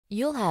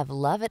You'll have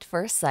love at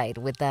first sight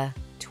with the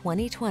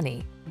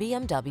 2020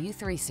 BMW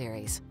 3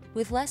 Series.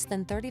 With less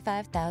than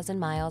 35,000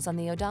 miles on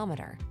the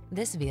odometer,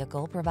 this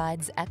vehicle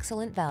provides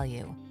excellent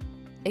value.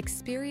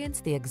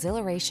 Experience the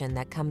exhilaration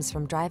that comes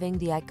from driving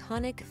the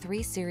iconic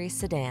 3 Series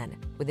sedan.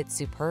 With its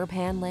superb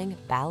handling,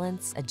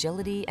 balance,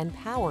 agility, and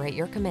power at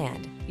your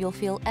command, you'll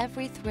feel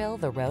every thrill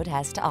the road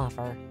has to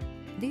offer.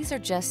 These are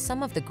just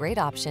some of the great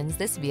options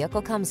this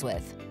vehicle comes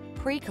with: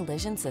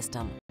 pre-collision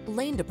system,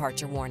 lane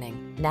departure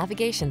warning,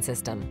 navigation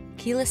system,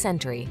 keyless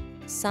entry,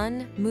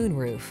 sun,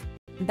 moonroof,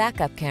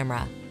 backup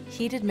camera,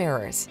 heated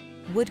mirrors,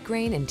 wood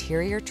grain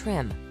interior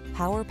trim,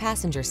 power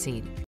passenger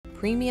seat,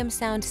 premium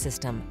sound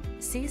system.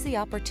 Seize the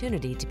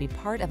opportunity to be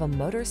part of a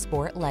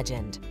motorsport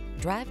legend.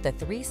 Drive the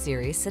 3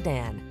 Series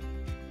sedan.